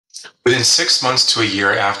Within 6 months to a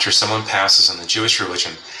year after someone passes in the Jewish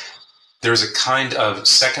religion, there is a kind of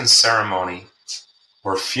second ceremony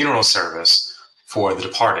or funeral service for the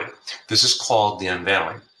departed. This is called the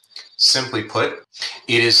unveiling. Simply put,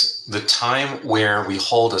 it is the time where we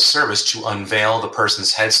hold a service to unveil the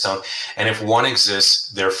person's headstone, and if one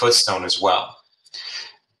exists, their footstone as well.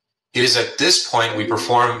 It is at this point we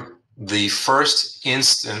perform the first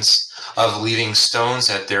instance of leaving stones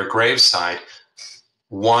at their graveside,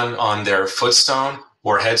 one on their footstone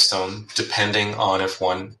or headstone, depending on if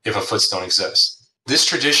a footstone exists. This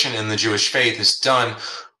tradition in the Jewish faith is done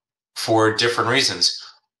for different reasons,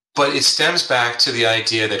 but it stems back to the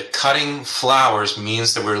idea that cutting flowers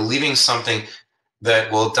means that we're leaving something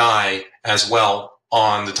that will die as well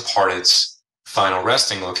on the departed's final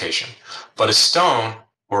resting location. But a stone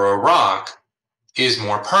or a rock is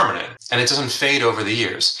more permanent, and it doesn't fade over the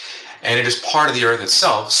years. And it is part of the earth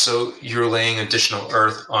itself, so you're laying additional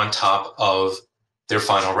earth on top of their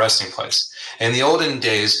final resting place. In the olden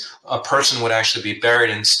days, a person would actually be buried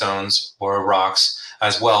in stones or rocks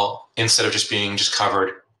as well, instead of just being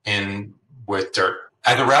covered in with dirt.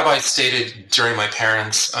 As the rabbi stated during my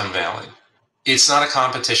parents' unveiling, it's not a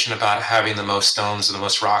competition about having the most stones or the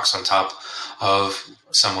most rocks on top of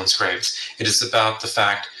someone's graves. It is about the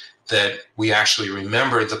fact that we actually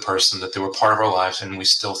remembered the person, that they were part of our lives, and we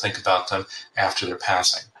still think about them after their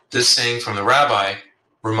passing. This saying from the rabbi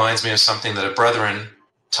reminds me of something that a brethren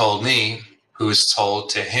told me, who was told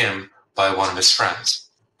to him by one of his friends.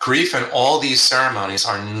 Grief and all these ceremonies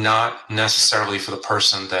are not necessarily for the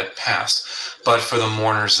person that passed, but for the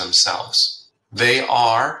mourners themselves. They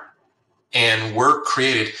are and were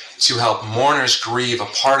created to help mourners grieve a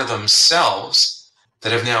part of themselves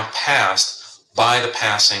that have now passed by the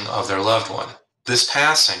passing of their loved one. This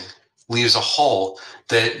passing leaves a hole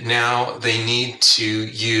that now they need to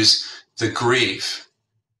use the grief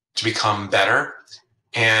to become better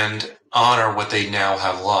and honor what they now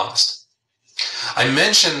have lost. I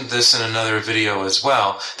mentioned this in another video as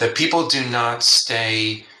well, that people do not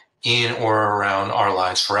stay in or around our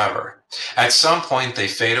lives forever. At some point they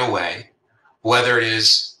fade away, whether it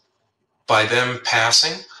is by them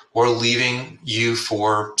passing or leaving you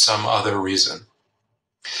for some other reason.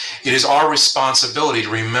 It is our responsibility to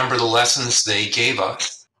remember the lessons they gave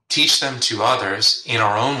us, teach them to others in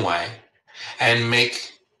our own way, and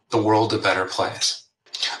make the world a better place.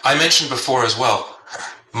 I mentioned before as well,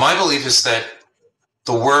 my belief is that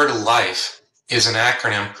the word life is an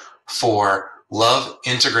acronym for love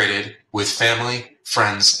integrated with family,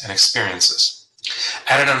 friends, and experiences.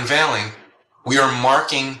 At an unveiling, we are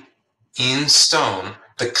marking in stone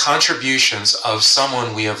the contributions of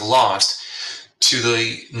someone we have lost to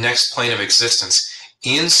the next plane of existence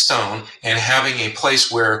in stone, and having a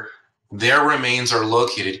place where their remains are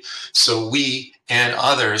located so we and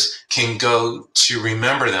others can go to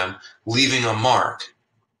remember them, leaving a mark,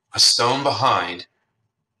 a stone behind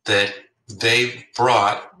that they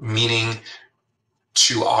brought meaning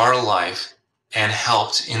to our life and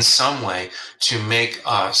helped in some way to make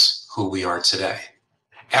us who we are today.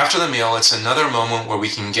 After the meal, it's another moment where we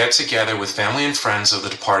can get together with family and friends of the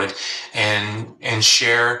departed and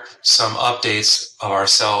share some updates of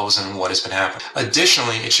ourselves and what has been happening.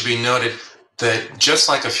 Additionally, it should be noted that just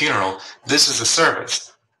like a funeral, this is a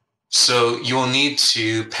service. So you will need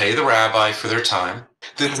to pay the rabbi for their time.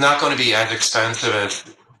 This is not going to be as expensive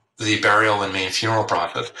as the burial and main funeral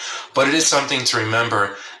process, but it is something to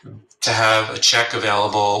remember, to have a check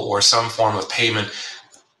available or some form of payment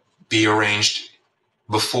be arranged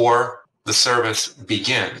before the service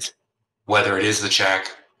begins, whether it is the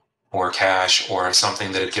check or cash or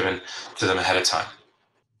something that is given to them ahead of time.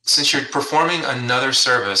 Since you're performing another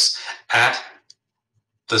service at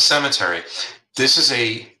the cemetery, this is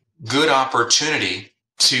a good opportunity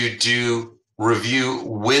to do review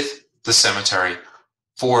with the cemetery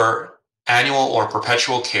for annual or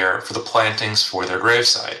perpetual care for the plantings for their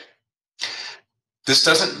graveside. This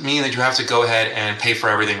doesn't mean that you have to go ahead and pay for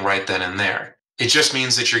everything right then and there. It just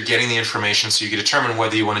means that you're getting the information so you can determine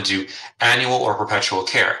whether you want to do annual or perpetual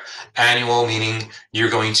care. Annual meaning you're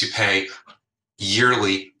going to pay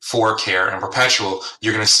yearly for care, and perpetual,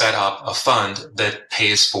 you're going to set up a fund that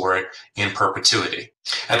pays for it in perpetuity.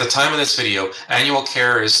 At the time of this video, annual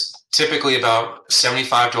care is typically about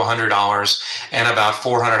 $75 to $100 and about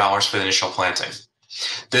 $400 for the initial planting.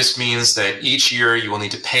 This means that each year you will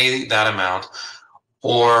need to pay that amount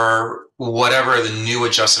or whatever the new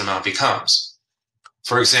adjusted amount becomes.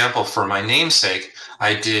 For example, for my namesake,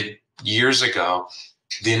 I did years ago,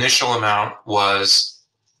 the initial amount was,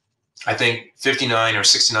 I think, $59 or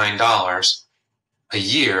 $69 a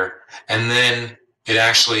year. And then It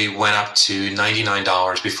actually went up to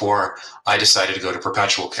 $99 before I decided to go to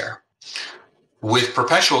perpetual care. With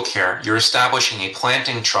perpetual care, you're establishing a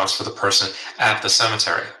planting trust for the person at the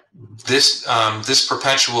cemetery. This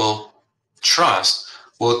perpetual trust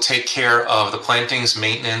will take care of the plantings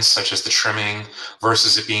maintenance, such as the trimming,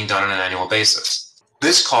 versus it being done on an annual basis.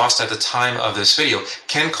 This cost at the time of this video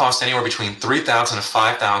can cost anywhere between $3,000 to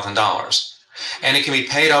 $5,000, and it can be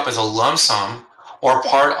paid up as a lump sum or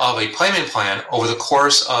part of a payment plan over the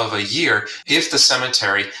course of a year if the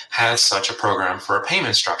cemetery has such a program for a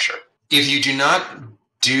payment structure. If you do not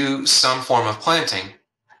do some form of planting,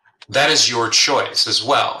 that is your choice as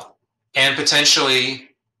well. And potentially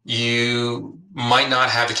you might not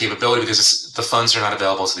have the capability because the funds are not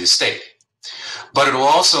available to the estate. But it will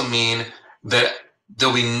also mean that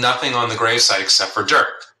there'll be nothing on the gravesite except for dirt,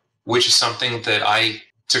 which is something that I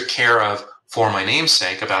took care of for my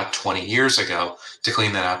namesake about 20 years ago to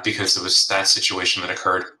clean that up because it was that situation that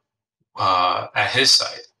occurred at his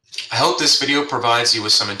site. I hope this video provides you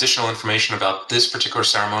with some additional information about this particular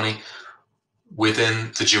ceremony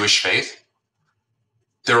within the Jewish faith.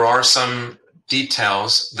 There are some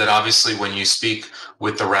details that obviously when you speak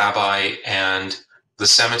with the rabbi and the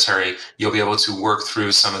cemetery, you'll be able to work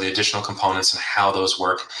through some of the additional components and how those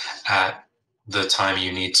work at the time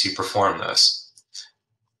you need to perform this.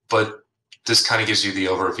 But this kind of gives you the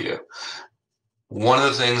overview. One of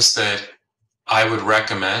the things that I would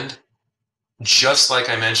recommend, just like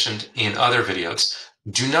I mentioned in other videos,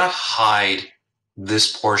 do not hide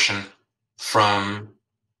this portion from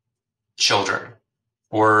children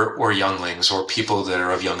or younglings or people that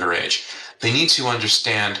are of younger age. They need to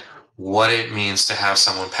understand what it means to have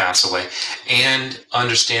someone pass away and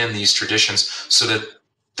understand these traditions so that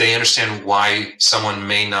they understand why someone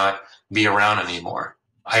may not be around anymore.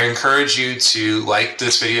 I encourage you to like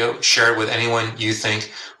this video, share it with anyone you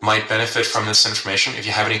think might benefit from this information. If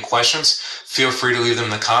you have any questions, feel free to leave them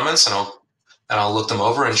in the comments and I'll look them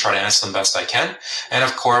over and try to answer them best I can. And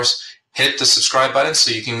of course, hit the subscribe button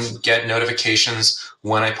so you can get notifications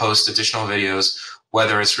when I post additional videos,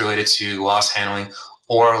 whether it's related to loss handling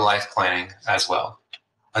or life planning as well.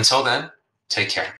 Until then, take care.